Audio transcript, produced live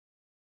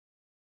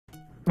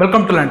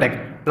Welcome to லேண்டெக்.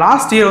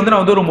 Last year வந்து நான்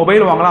வந்து ஒரு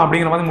மொபைல் வாங்கலாம்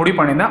அப்படிங்கிற மாதிரி முடிவு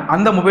பண்ணியிருந்தேன்.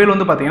 அந்த மொபைல்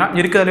வந்து பார்த்தீங்கன்னா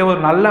இருக்கிறதுலே ஒரு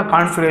நல்ல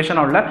கான்ஃபிகரேஷன்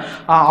உள்ள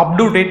அப்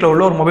டு டேட்டில்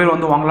உள்ள ஒரு மொபைல்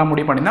வந்து வாங்கலாம்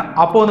முடிவு பண்ணியிருந்தேன்.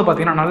 அப்போ வந்து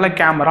பார்த்தீங்கன்னா நல்ல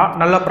கேமரா,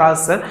 நல்ல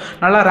ப்ராசஸர்,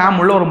 நல்ல ரேம்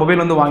உள்ள ஒரு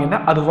மொபைல் வந்து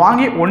வாங்கியிருந்தேன். அது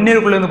வாங்கி 1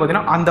 இயர்க்குள்ளே வந்து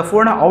பார்த்தீங்கன்னா அந்த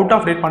ஃபோனை அவுட்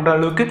ஆஃப் டேட் பண்ணுற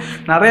அளவுக்கு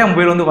நிறைய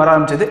மொபைல் வந்து வர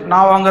ஆரம்பிச்சது.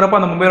 நான் வாங்குறப்ப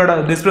அந்த மொபைலோட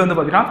டிஸ்பிளே வந்து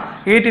பார்த்தீங்கன்னா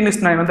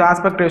 18:9 வந்து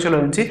ஆஸ்பெக்ட் ரேஷியோவில்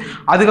இருந்துச்சு.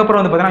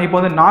 அதுக்கப்புறம் வந்து பார்த்தீங்கன்னா இப்போ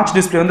வந்து நாச்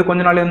டிஸ்பிளே வந்து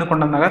கொஞ்ச நாளே வந்து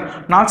கொண்டு வந்தாங்க.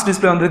 நாச்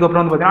டிஸ்பிளே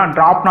வந்ததுக்கப்புறம் வந்து பார்த்தீங்கன்னா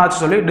ட்ராப் நாச்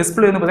சொல்லி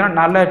டிஸ்பிளே வந்து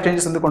பார்த்தீங்கன்னா நல்ல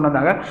சேஞ்சஸ் வந்து கொண்டு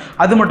வந்தாங்க.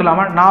 அது மட்டும்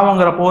இல்லாமல் நான்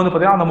வாங்குறப்போ வந்து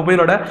பார்த்தீங்கன்னா அந்த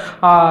மொபைலோட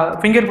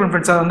ஃபிங்கர் பிரிண்ட்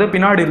சென்சார் வந்து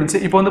பின்னாடி இருந்துச்சு.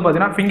 இப்போ வந்து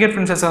பார்த்தீங்கன்னா ஃபிங்கர்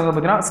பிரிண்ட் சென்சார் வந்து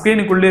பார்த்தீங்கன்னா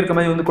ஸ்க்ரீனுக்குள்ளே இருக்க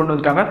மாதிரி வந்து கொண்டு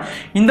வந்துட்டாங்க.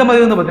 இந்த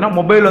மாதிரி வந்து பார்த்தீங்கன்னா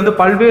மொபைல் வந்து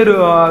பல்வேறு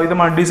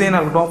விதமான டிசைனாக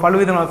இருக்கட்டும்,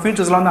 பல்வேறு விதமான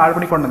ஃபீச்சர்ஸ்லாம் வந்து ஆட்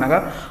பண்ணி கொண்டு வந்தாங்க.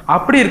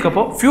 அப்படி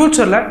இருக்கப்போ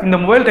ஃபியூச்சரில் இந்த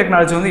மொபைல்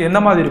டெக்னாலஜி வந்து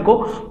எந்த மாதிரி இருக்கும்,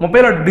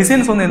 மொபைலோட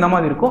டிசைன்ஸ் வந்து எந்த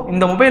மாதிரி இருக்கும்,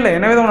 இந்த மொபைலில்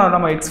என்ன விதமான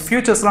நம்ம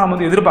ஃபியூச்சர்ஸ்லாம் நம்ம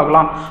வந்து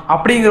எதிர்பார்க்கலாம்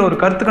அப்படிங்கிற ஒரு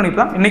கருத்து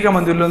கணிப்பு தான் இன்றைக்கி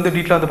நம்ம இதில் வந்து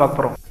டீட்டெயிலாக வந்து பார்க்க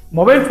போகிறோம்.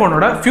 மொபைல்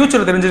ஃபோனோட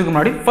ஃபியூச்சர் தெரிஞ்சதுக்கு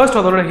முன்னாடி ஃபர்ஸ்ட்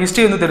அதோட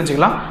ஹிஸ்ட்ரி வந்து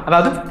தெரிஞ்சுக்கலாம்.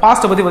 அதாவது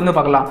பாஸ்ட்டை பற்றி வந்து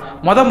பார்க்கலாம்.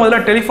 முதல்ல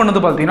டெலிஃபோன்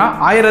வந்து பார்த்தீங்கன்னா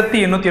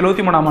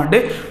 1873ஆம் ஆண்டு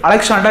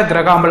அலெக்சாண்டர்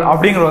கிரகாம்பல்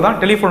அப்படிங்கிறவர் தான்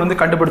டெலிஃபோன் வந்து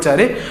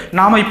கண்டுபிடிச்சாரு.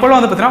 நாம இப்போலாம்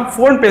வந்து பார்த்தீங்கன்னா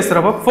ஃபோன்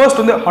பேசுகிறப்போ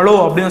ஃபர்ஸ்ட் வந்து ஹலோ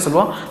அப்படின்னு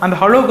சொல்லுவோம். அந்த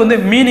ஹலோக்கு வந்து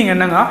மீனிங்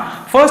என்னன்னா,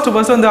 ஃபர்ஸ்ட்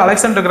வந்து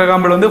அலெக்சாண்டர்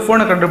கிரகாம்பல் வந்து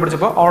ஃபோனை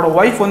கண்டுபிடிச்சப்போ அவரோட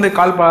ஒய்ஃப் வந்து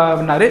கால்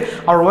பண்ணாரு.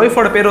 அவரோட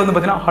ஒய்ஃபோட பேர் வந்து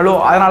பார்த்தீங்கன்னா ஹலோ,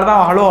 அதனால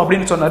தான் ஹலோ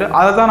அப்படின்னு சொன்னார்.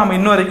 அதை தான் நம்ம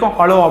இன்ன வரைக்கும்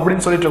ஹலோ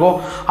அப்படின்னு சொல்லிட்டு இருக்கோம்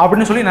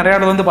அப்படின்னு சொல்லி நிறைய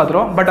இடத்துல வந்து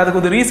பார்த்துருவோம். பட்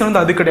அதுக்கு ஒரு ரீசன்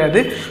வந்து அது கிடையாது.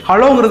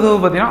 ஹலோங்கிறது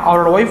பார்த்தீங்கன்னா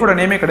அவரோட ஒய்ஃபோட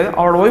நேமே கிடையாது.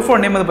 அவரோட ஒய்ஃபோட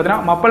நேம் வந்து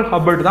பார்த்தீங்கன்னா மப்பல்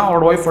ஹப்பர்ட் தான்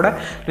அவரோட ஒய்ஃபோட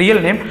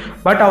ரியல் நேம்.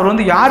 பட் அவர்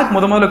வந்து யாருக்கு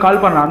முதல்ல கால்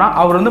பண்ணார்னா,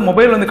 அவர் வந்து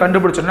மொபைல் வந்து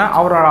கண்டுபிடிச்சோன்னா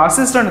அவரோட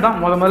அசிஸ்டன்ட் தான்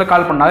முதல்ல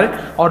கால் பண்ணார்.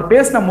 அவர்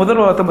பேசின முதல்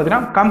வார்த்தை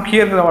பார்த்தீங்கன்னா கம்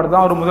ஹியர்ங்கிற வார்த்தை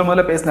தான் அவர்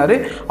முதல்ல பேசினார்.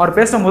 அவர்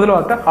பேசின முதல்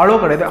வார்த்தை ஹலோ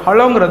கிடையாது.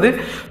 ஹலோங்கிறது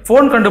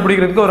ஃபோன்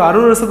கண்டுபிடிக்கிறதுக்கு ஒரு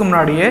 60 வருஷத்துக்கு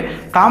முன்னாடியே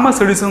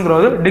தாமஸ்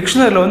எடிசன்ங்கிறது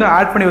டிக்ஷனரியில் வந்து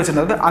ஆட் பண்ணி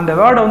வச்சிருந்தது. அந்த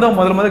வேர்டை வந்து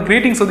முதல்ல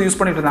கிரீட்டிங்ஸ் வந்து யூஸ்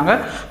பண்ணிட்டு இருந்தாங்க.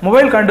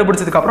 மொபைல்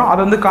கண்டுபிடிச்சதுக்கு அப்புறம்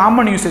அது வந்து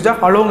காமன் யூசேஜாக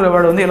ஹலோங்கிற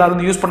வேர்டு வந்து எல்லாரும்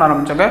வந்து யூஸ் பண்ண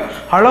ஆரம்பிச்சாங்க.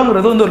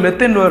 ஹலோங்கிறது வந்து ஒரு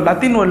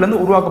லத்தீன்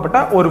வேர்ட்லேருந்து உருவாக்கப்பட்ட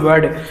ஒரு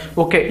வேர்டு.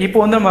 ஓகே, இப்போ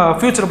வந்து நம்ம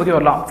ஃபியூச்சரை பற்றி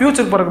வரலாம்.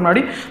 ஃபியூச்சருக்கு போகிறதுக்கு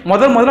முன்னாடி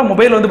முதல்ல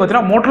மொபைல் வந்து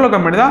பார்த்தீங்கன்னா மோட்டோரோலா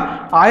கம்பெனி தான்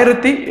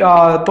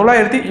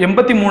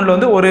 1983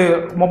 வந்து ஒரு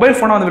மொபைல்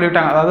ஃபோனை வந்து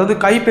வெளியிட்டாங்க. அதாவது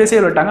கைபேசியை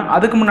வெளியிட்டாங்க.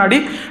 அதுக்கு முன்னாடி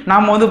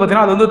நாம வந்து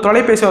பார்த்தீங்கன்னா அது வந்து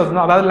தொலைபேசியாக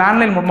இருந்தோம். அதாவது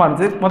லேண்ட்லைன் மூலமாக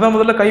இருந்துச்சு.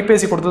 முதல்ல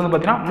கைபேசி கொடுத்தது வந்து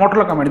பார்த்தீங்கன்னா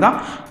மோட்டோரோலா கம்பெனி தான்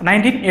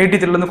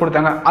 1983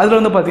 கொடுத்தாங்க. அதில்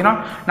வந்து பார்த்தீங்கன்னா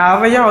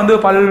நிறையா வந்து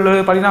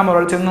பரிணாம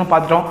வளர்ச்சி வந்து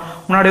பார்த்துட்டோம்.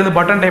 முன்னாடி வந்து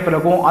பட்டன் டைப்பில்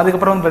இருக்கும்.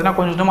 அதுக்கப்புறம் வந்து பார்த்தீங்கன்னா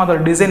கொஞ்சம்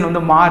அதோட டிசைன்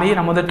வந்து மாறி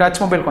நம்ம வந்து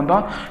டச் மொபைலுக்கு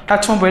வந்தோம்.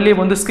 டச் மொபைல்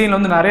வந்து ஸ்க்ரீனில்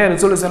வந்து நிறைய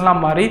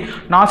ரெசல்யூஷன்லாம் மாறி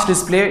நாச்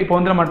டிஸ்பிளே, இப்போ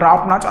வந்து நம்ம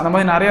ட்ராப் நாச், அந்த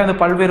மாதிரி நிறைய வந்து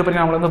பல்வேறு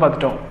பரிணாமங்களை வந்து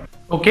பார்த்துட்டோம்.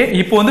 ஓகே,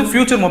 இப்போ வந்து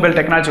ஃபியூச்சர் மொபைல்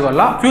டெக்னாலஜி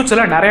வரலாம்.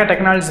 ஃபியூச்சரில் நிறைய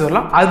டெக்னாலஜிஸ்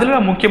வரலாம். அதில்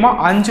முக்கியமாக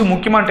 5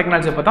 முக்கியமான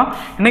டெக்னாலஜியை பார்த்தா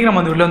இன்றைக்கி நம்ம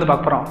வந்து வந்து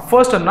பார்க்க போகிறோம்.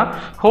 ஃபர்ஸ்ட் என்ன,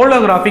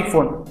 ஹோலோகிராஃபிக்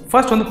ஃபோன்.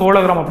 ஃபர்ஸ்ட் வந்து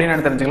ஹோலோகிராம்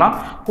அப்படின்னு தெரிஞ்சுக்கலாம்.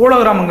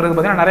 ஹோலோகிராம்ங்கிறது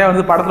பார்த்தீங்கன்னா நிறைய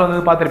வந்து படத்தில்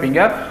வந்து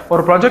பார்த்துருப்பீங்க.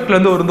 ஒரு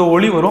ப்ராஜெக்ட்லேருந்து ஒரு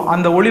ஒளி வரும்.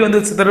 அந்த ஒளி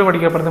வந்து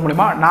சிதறடிக்கப்படுறது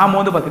மூலிமா நாம்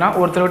வந்து பார்த்தீங்கன்னா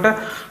ஒருத்தர்கிட்ட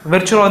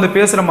வெர்ச்சுவலாக வந்து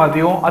பேசுகிற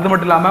மாதிரியும், அது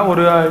மட்டும் இல்லாமல்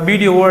ஒரு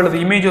வீடியோவோ அல்லது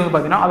இமேஜ் வந்து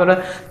பார்த்தீங்கன்னா அதோட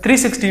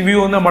 360 வியூ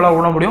வந்து நம்மளால்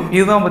உணர முடியும்.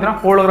 இதுதான்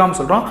பார்த்தீங்கன்னா ஹோலோகிராம்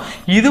சொல்கிறோம்.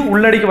 இது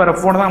உள்ளடிக்க வர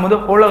ஃபோனை தான்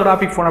வந்து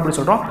ஹோலோகிராஃபிக் ஃபோன்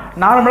அப்படின்னு சொல்கிறோம்.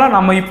 நார்மலாக நம்ம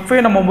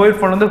நம்ம மொபைல்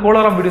ஃபோன் வந்து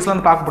ஹோலோகிராம் வீடியோஸ்லாம்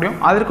வந்து பார்க்க முடியும்.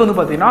 அதுக்கு வந்து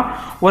பார்த்தீங்கன்னா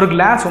ஒரு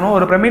கிளாஸ் ஒன்று,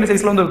 ஒரு பிரமிட்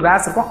சைஸில் வந்து ஒரு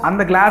கிளாஸ் இருக்கும்.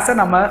 அந்த கிளாஸை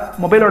நம்ம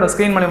மொபைலோட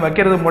ஸ்க்ரீன் மூலியம்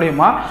வைக்கிறது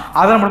மூலியமா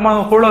அதன்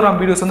மூலமாக ஹோலோகிராம்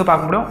வீடியோஸ் வந்து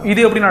பார்க்க முடியும். இது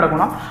எப்படி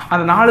நடக்கும்னா,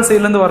 அந்த 4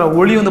 சைட்லேருந்து வர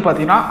ஒளி வந்து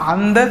பார்த்தீங்கன்னா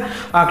அந்த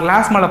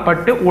கிளாஸ் மேலே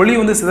பட்டு ஒளி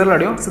வந்து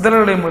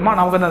சிதறடையும் மூலமாக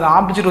நமக்கு அந்த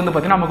ஆப்ஜெக்ட் வந்து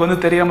பார்த்தீங்கன்னா நமக்கு வந்து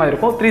தெரியாமல்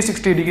இருக்கும்.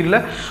 360 டிகிரியில்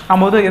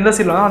நம்ம வந்து எந்த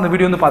சைடில் தான் அந்த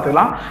வீடியோ வந்து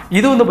பார்த்துக்கலாம்.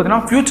 இது வந்து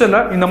பார்த்தீங்கன்னா ஃபியூச்சரில்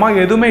இந்த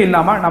மாதிரி எதுவுமே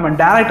இல்லாமல் நம்ம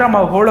டேரெக்டாக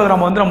நம்ம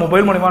ஹோலோகிராம் வந்து நம்ம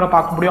மொபைல் மூலியமாக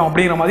பார்க்க முடியும்.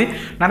 அப்படிங்கிற மாதிரி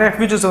நிறைய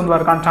ஃபியூச்சர்ஸ் வந்து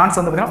வரக்கான சான்ஸ்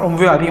வந்து பார்த்தீங்கன்னா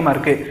ரொம்பவே அதிகமாக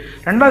இருக்குது.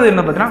 ரெண்டாவது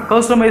என்ன பார்த்தீங்கன்னா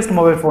கஸ்டமைஸ்ட்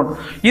மொபைல் ஃபோன்.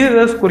 இது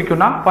எதாவது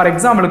குறிக்கும்னா, ஃபார்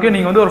எக்ஸாம்பிளுக்கு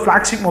நீங்கள் வந்து ஒரு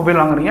ஃப்ளாக்ஷிப் மொபைல்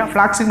வாங்குறீங்க.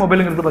 ஃப்ளாக்ஷிப்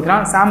மொபைலுங்கிறது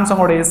பார்த்தீங்கன்னா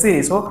சாம்சங்கோட எஸ்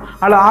சீரிஸோ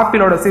அல்ல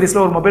ஆப்பிளோட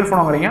சீரிஸில் ஒரு மொபைல் ஃபோன்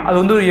வாங்குறீங்க. அது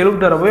வந்து ஒரு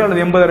 70,000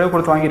 அல்லது 80,000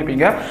 கொடுத்து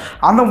வாங்கியிருப்பீங்க.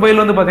 அந்த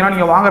மொபைல் வந்து பார்த்தீங்கன்னா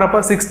நீங்கள்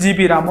வாங்குறப்ப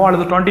 6GB ரேமோ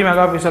அல்லது 20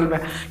 மெகா பிக்சல்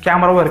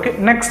கேமராவோ இருக்குது.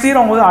 நெக்ஸ்ட் இயர்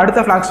அவங்க வந்து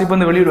அடுத்த ஃப்ளாக்ஷிப்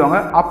வந்து வெளியிடுவாங்க.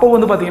 அப்போ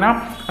வந்து பார்த்தீங்கன்னா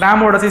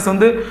ரேமோட சைஸ்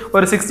வந்து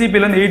ஒரு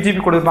 6GB 8GB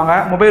கொடுத்துருப்பாங்க.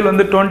 மொபைல்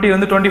வந்து 20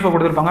 24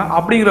 கொடுத்துருப்பாங்க.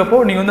 அப்படிங்கிறப்போ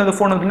நீங்கள் வந்து அந்த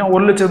ஃபோன் பார்த்தீங்கன்னா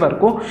 1 லட்ச ரூபா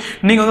இருக்கும்.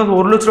 நீங்கள் வந்து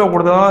 1 லட்ச ரூபா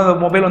கொடுத்தா அந்த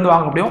மொபைல் வந்து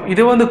வாங்க முடியும்.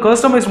 இது வந்து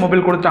கஸ்டமைஸ்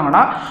மொபைல் கொடுத்தாங்கன்னா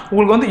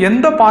உங்களுக்கு வந்து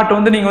எந்த பார்ட்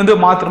வந்து நீங்கள் வந்து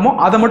மாற்றணுமோ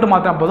அதை மட்டும்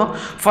மாற்றினா போதும்.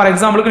 ஃபார்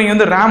எக்ஸாம்பிளுக்கு நீங்கள்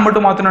வந்து ரேம்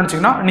மட்டும் மாற்றணும்னு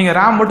நினச்சிங்கன்னா நீங்கள்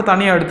ரேம் மட்டும்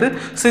தனியாக எடுத்து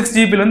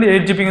 6GB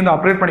 8GB வந்து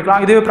அப்கிரேட்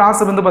பண்ணிக்கலாம். இதே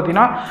ப்ராசஸர் வந்து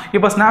பார்த்தீங்கன்னா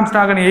இப்போ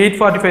ஸ்னாப்டிராகன்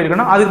 845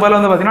 இருக்குன்னா அதுக்கு பதிலாக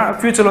வந்து பார்த்தீங்கன்னா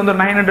ஃபியூச்சரில் வந்து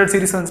 900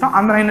 சீரிஸ் இருந்துச்சுன்னா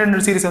அந்த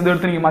 900 சீரிஸ் வந்து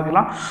எடுத்து நீங்கள்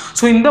மாற்றிக்கலாம்.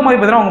 ஸோ இந்த மாதிரி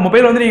பார்த்தீங்கன்னா உங்கள்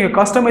மொபைல் வந்து நீங்கள்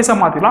கஸ்டமைஸாக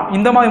மாற்றிக்கலாம்.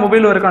 இந்த மாதிரி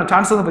மொபைல் வரக்கான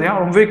சான்ஸ் வந்து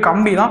பார்த்தீங்கன்னா ரொம்பவே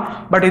கம்மி தான்.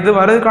 பட் இது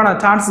வரதுக்கான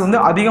சான்ஸ் வந்து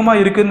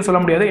அதிகமாக இருக்குதுன்னு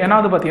சொல்ல முடியாது. ஏன்னா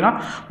வந்து பார்த்தீங்கன்னா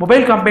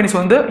மொபைல் கம்பெனிஸ்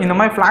வந்து இந்த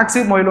மாதிரி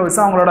ஃப்ளாக்ஷிப் மொபைல்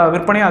வச்சு அவங்களோட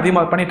விற்பனையை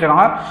அதிகமாக பண்ணிட்டு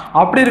இருக்காங்க.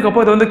 அப்படி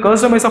இருக்கப்போ இது வந்து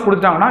கஸ்டமைஸாக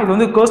கொடுத்துட்டாங்கன்னா இது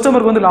வந்து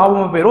கஸ்டமருக்கு வந்து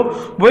லாபமாக போயிடும்.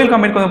 மொபைல்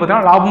கம்பெனிக்கு வந்து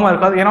பார்த்தீங்கன்னா லாபமாக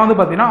இருக்காது. ஏன்னா வந்து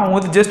பார்த்தீங்கன்னா அவங்க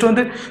வந்து ஜஸ்ட்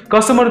வந்து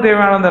கஸ்டமர்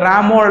தேவையான அந்த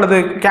ரேமோ அல்லது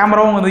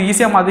கேமராவும் வந்து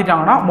ஈஸியாக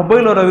மாற்றிட்டாங்கன்னா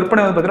மொபைலோட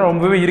விற்பனை வந்து பார்த்தீங்கன்னா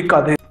ரொம்பவே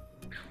இருக்காது.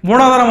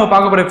 மூணாவது நம்ம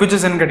பார்க்க போகிற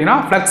ஃபீச்சர்ஸ் என்ன கேட்டிங்கன்னா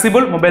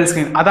ஃப்ளெக்சிபிள் மொபைல்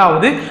ஸ்க்ரீன்.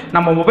 அதாவது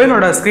நம்ம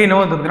மொபைலோட ஸ்க்ரீனை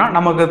வந்து பார்த்தீங்கன்னா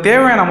நமக்கு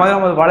தேவையான மாதிரி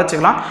நம்ம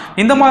வளைச்சிக்கலாம்.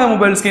 இந்த மாதிரி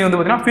மொபைல் ஸ்க்ரீன் வந்து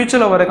பார்த்தீங்கன்னா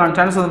ஃபியூச்சரில் வரக்கான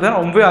சான்ஸ் வந்து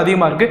ரொம்பவே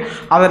அதிகமாக இருக்குது.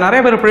 அதை நிறைய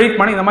பேர் ப்ரெடிக்ட்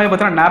பண்ணி இந்த மாதிரி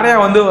பார்த்தீங்கன்னா நிறைய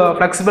வந்து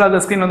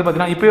ஃப்ளெக்சிபிளாக ஸ்க்ரீன் வந்து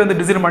பார்த்தீங்கன்னா இப்போ வந்து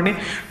டிசைன் பண்ணி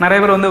நிறைய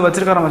பேர் வந்து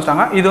வச்சிருக்க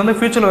ஆரம்பிச்சிட்டாங்க. இது வந்து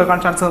ஃபியூச்சரில்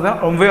வரக்கான சான்ஸ் வந்து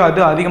ரொம்பவே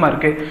அதிகமாக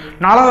இருக்குது.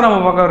 நாலாவது நம்ம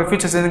பார்க்க ஒரு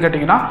ஃபீச்சர்ஸ் எதுன்னு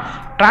கேட்டிங்கன்னா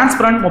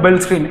டிரான்ஸ்பரண்ட் மொபைல்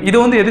ஸ்க்ரீன். இது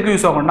வந்து எதுக்கு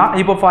யூஸ் ஆகும்னா,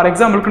 இப்போ ஃபார்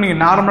எக்ஸாம்பிளுக்கு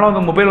நீங்கள் நார்மலாக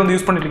வந்து மொபைல் வந்து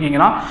யூஸ் பண்ணிட்டு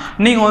இருக்கீங்கன்னா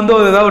நீங்கள் வந்து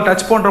ஏதாவது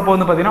டச் பண்ணுறப்போ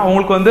வந்து பார்த்தீங்கன்னா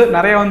உங்களுக்கு வந்து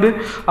நிறைய வந்து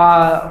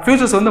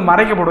ஃபியூச்சர்ஸ் வந்து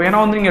மறைக்கப்படும். ஏன்னா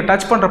வந்து நீங்கள்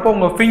டச் பண்ணுறப்போ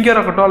உங்கள் ஃபிங்கர்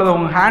இருக்கட்டும் அல்லது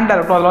உங்கள் ஹேண்டாக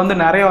இருக்கட்டும் அதில் வந்து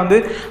நிறைய வந்து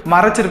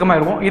மறைச்சிருக்க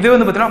மாதிரி இருக்கும். இது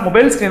வந்து பார்த்தீங்கன்னா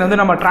மொபைல் ஸ்க்ரீன் வந்து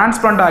நம்ம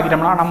டிரான்ஸ்பரண்ட்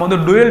ஆகிட்டோம்னா நம்ம வந்து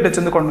டூயல் டச்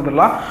வந்து கொண்டு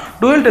வந்துடலாம்.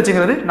 டூயல்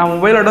டச்சுங்கிறது நம்ம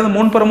மொபைலோட வந்து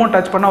முன்புறமும்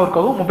டச் பண்ண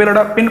ஒர்க்காகும்,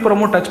 மொபைலோட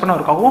பின்புறமும் டச் பண்ண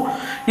ஒர்க்காகும்.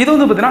 இது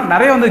வந்து பார்த்தீங்கன்னா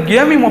நிறைய வந்து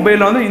கேமிங்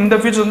மொபைலில் வந்து இந்த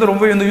ஃபீச்சர் வந்து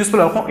ரொம்ப வந்து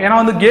யூஸ்ஃபுல்லாக இருக்கும். ஏன்னா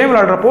வந்து கேம்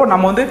விளையாடுறப்போ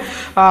நம்ம வந்து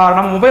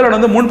நம்ம மொபைலோட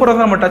வந்து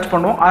முன்புறம் நம்ம டச்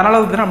பண்ணுவோம். அதனால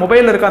வந்து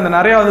மொபைலில் இருக்க அந்த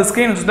நிறைய வந்து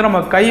ஸ்க்ரீன்ஸ் வந்து நம்ம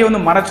கையை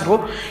வந்து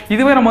மறைச்சிருவோம்.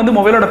 இதுவே நம்ம வந்து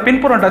மொபைலோட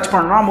பின்புறம் டச்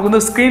பண்ணோம்னா நமக்கு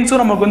வந்து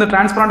ஸ்க்ரீன்ஸும் நமக்கு வந்து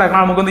டிரான்ஸ்பரண்ட்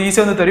ஆகலாம், நமக்கு வந்து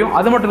ஈஸியாக வந்து தெரியும்.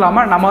 அது மட்டும்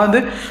இல்லாமல் நம்ம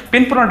வந்து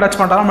பின்புறம் டச்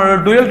பண்ணுறோம்,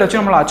 நம்மளோட டூயல்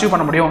டச்சும் நம்மளால் அச்சீவ்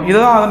பண்ண முடியும்.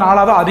 இதுதான்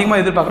நாலாவது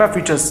அதிகமாக எதிர்பார்க்குற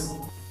ஃபீச்சர்ஸ்.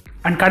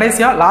 அண்ட்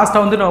கடைசியாக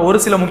லாஸ்ட்டாக வந்து ஒரு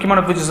சில முக்கியமான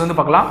ஃபீச்சர்ஸ் வந்து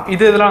பார்க்கலாம்.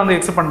 இதெல்லாம் வந்து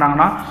எக்ஸ்பெக்ட்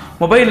பண்ணுறாங்கன்னா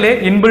மொபைல்லே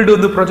இன்பில்டு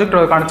வந்து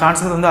ப்ரொஜெக்டருக்கான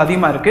சான்சஸ் வந்து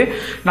அதிகமாக இருக்குது.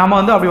 நம்ம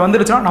வந்து அப்படி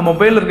வந்துருச்சுன்னா நம்ம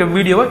மொபைலில் இருக்க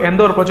வீடியோவை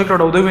எந்த ஒரு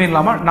ப்ரொஜெக்டரோட உதவியும்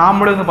இல்லாமல்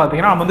நாமளே வந்து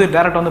பார்த்தீங்கன்னா நம்ம வந்து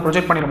டேரெக்டாக வந்து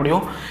ப்ரொஜெக்ட் பண்ணிட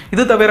முடியும்.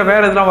 இது தவிர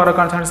வேறு இதெல்லாம்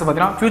வரக்கான சான்சஸ்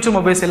பார்த்தீங்கன்னா ஃபியூச்சர்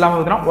மொபைல்ஸ் எல்லாமே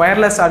பார்த்தீங்கன்னா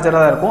ஒயர்லெஸ்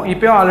சார்ஜராக தான் இருக்கும்.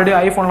 இப்போ ஆல்ரெடி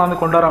ஐஃபோனில் வந்து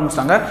கொண்டு வர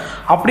ஆரம்பிச்சிட்டாங்க.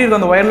 அப்படி இருக்க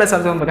அந்த ஒயர்லெஸ்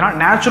சார்ஜர் வந்து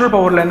பார்த்தீங்கன்னா நேச்சுரல்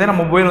பவர்லேருந்தே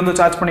நம்ம மொபைல் வந்து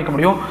சார்ஜ் பண்ணிக்க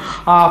முடியும்.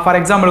 ஃபார்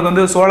எக்ஸாம்பிளுக்கு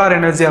வந்து சோலார்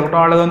எனர்ஜி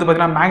ஆகட்டும், அல்லது வந்து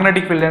பார்த்தீங்கன்னா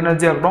மேக்னெட்டிக் ஃபீல்ட்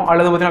எனர்ஜி ஆகட்டும்,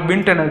 அல்லது பார்த்தீங்கன்னா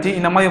விண்ட் எனர்ஜி,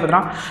 இந்த மாதிரி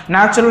பார்த்தீங்கன்னா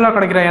நேச்சுரலாக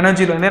கிடைக்கிற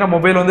எனர்ஜிலேருந்தே நம்ம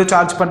மொபைல் வந்து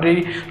சார்ஜ் பண்ணி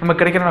நம்ம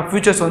கிடைக்கிற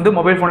ஃபியூச்சர்ஸ் வந்து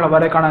மொபைல் ஃபோனில்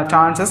வரக்கான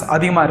சான்சஸ்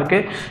அதிகமாக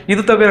இருக்குது.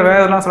 இது தவிர வேறு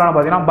எதெல்லாம் சொல்லலாம்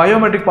பார்த்தீங்கன்னா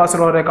பயோமெட்ரிக்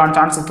பாஸ்வேர்டு வரக்கான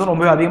சான்சஸ்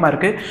ரொம்ப அதிகமாக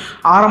இருக்குது.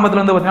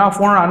 ஆரம்பத்தில் வந்து பார்த்தீங்கன்னா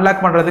ஃபோனை அன்லாக்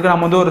பண்ணுறதுக்கு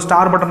நம்ம வந்து ஒரு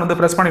ஸ்டார் பட்டன் வந்து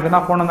ப்ரெஸ் பண்ணிட்டு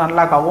இருந்தால் ஃபோன் வந்து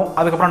அன்லாக் ஆகும்.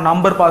 அதுக்கப்புறம்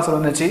நம்பர் பாஸ்வேர்டு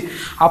வந்துச்சு.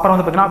 அப்புறம்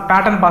வந்து பார்த்தீங்கன்னா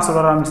பேட்டர்ன் பாஸ்வேர்டு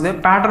வர ஆரம்பிச்சது.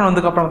 பேட்டர்ன்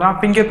வந்ததுக்கப்புறம்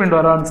பார்த்தீங்கன்னா ஃபிங்கர் பிரிண்ட்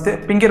வர ஆரம்பிச்சது.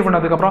 ஃபிங்கர்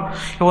பிரிண்ட் அதுக்கப்புறம்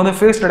இப்போ வந்து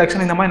ஃபேஸ்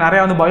டிடெக்ஷன், இந்த மாதிரி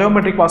நிறைய வந்து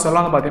பயோமெட்ரிக்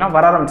பாஸ்வேர்டெலாம் வந்து பார்த்தீங்கன்னா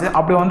வர ஆரம்பிச்சது.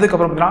 அப்படி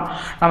வந்ததுக்கப்புறம்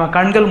பார்த்தீங்கன்னா நம்ம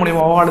கண்கள்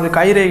மூலியமாவோ அல்லது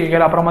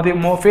கைரேகைகள் அப்புறம் வந்து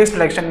ஃபேஸ்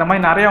டிடெக்ஷன், இந்த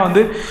மாதிரி நிறையா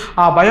வந்து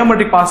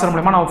பயோமெட்ரிக் பாஸ்வேர்ட்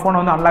மூலமா நம்ம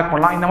ஃபோனை வந்து அன்லாக்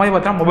பண்ணலாம். இந்த மாதிரி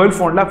பார்த்தீங்கன்னா மொபைல்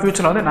ஃபோனில்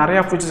ஃபியூச்சரில் வந்து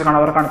நிறைய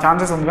ஃபீச்சர்ஸ்க்கான வரக்கான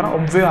சான்சஸ் வந்து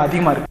ரொம்பவே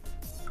அதிகமாக இருக்குது.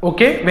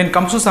 Okay, when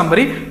comes to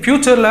summary,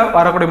 ஃபியூச்சரில்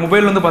வரக்கூடிய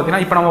மொபைல் வந்து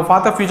பார்த்தீங்கன்னா இப்போ நம்ம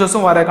பார்த்த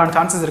ஃபீச்சர்ஸும் வரக்கான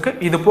சான்சஸ் இருக்குது.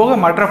 இது போக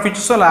மற்ற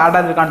ஃபீச்சர்ஸும் அதில் ஆட்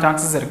ஆகிறதுக்கான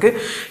சான்சஸ் இருக்குது.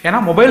 ஏன்னா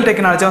மொபைல்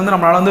டெக்னாலஜி வந்து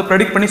நம்மளால் வந்து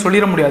ப்ரெடிக்ட் பண்ணி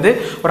சொல்லிட முடியாது.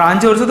 ஒரு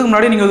 5 வருஷத்துக்கு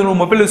முன்னாடி நீங்கள் ஒரு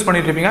மொபைல் யூஸ்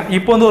பண்ணிட்டு இருப்பீங்க,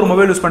 இப்போ வந்து ஒரு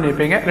மொபைல் யூஸ்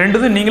பண்ணியிருப்பீங்க.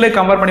 ரெண்டு நீங்களே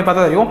கம்பேர் பண்ணி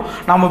பார்த்தா தெரியும்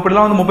நம்ம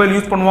இப்படிலாம் வந்து மொபைல்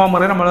யூஸ் பண்ணுவோம்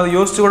மாதிரி நம்ம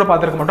யோசிச்சு கூட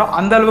பார்த்துருக்க மாட்டோம்.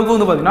 அந்த அளவுக்கு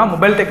வந்து பார்த்தீங்கன்னா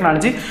மொபைல்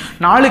டெக்னாலஜி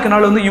நாளுக்கு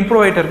நாள் வந்து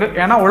இம்ப்ரூவ் ஆகிட்டு இருக்குது.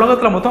 ஏன்னா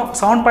உலகத்தில் மொத்தம்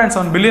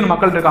 7.7 பில்லியன்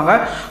மக்கள் இருக்காங்க.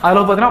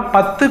 அதில் பார்த்தீங்கன்னா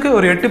 10க்கு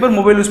ஒரு 8 பேர்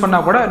மொபைல் யூஸ்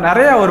பண்ணால் கூட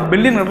நிறைய ஒரு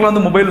பில்லியன் கணக்கில்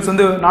வந்து மொபைல்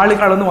வந்து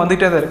நாளுக்கு நாள் வந்து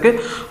இருக்கு.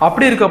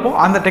 அப்படி இருக்கப்போ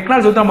அந்த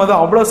டெக்னாலஜி வந்து நம்ம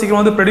அவ்வளவு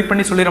சீக்கிரம் வந்து ப்ரெடிக்ட்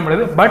பண்ணி சொல்லிட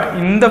முடியாது. பட்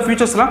இந்த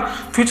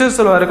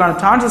ஃபியூச்சர்ஸ்ல வரக்கான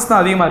சான்சஸ்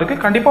தான் அதிகமாக இருக்கு.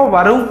 கண்டிப்பா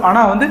வரும்,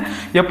 ஆனா வந்து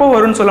எப்போ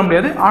வரும்னு சொல்ல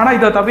முடியாது. ஆனா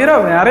இதை தவிர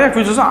நிறைய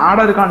ஃபியூச்சர்ஸும்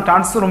ஆட் ஆகிறதுக்கான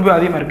சான்சஸ் ரொம்ப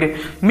அதிகமாக இருக்கு.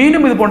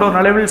 மீண்டும் இது போன்ற ஒரு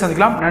நல்ல வீடியோவில்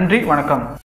சந்திக்கலாம். நன்றி, வணக்கம்.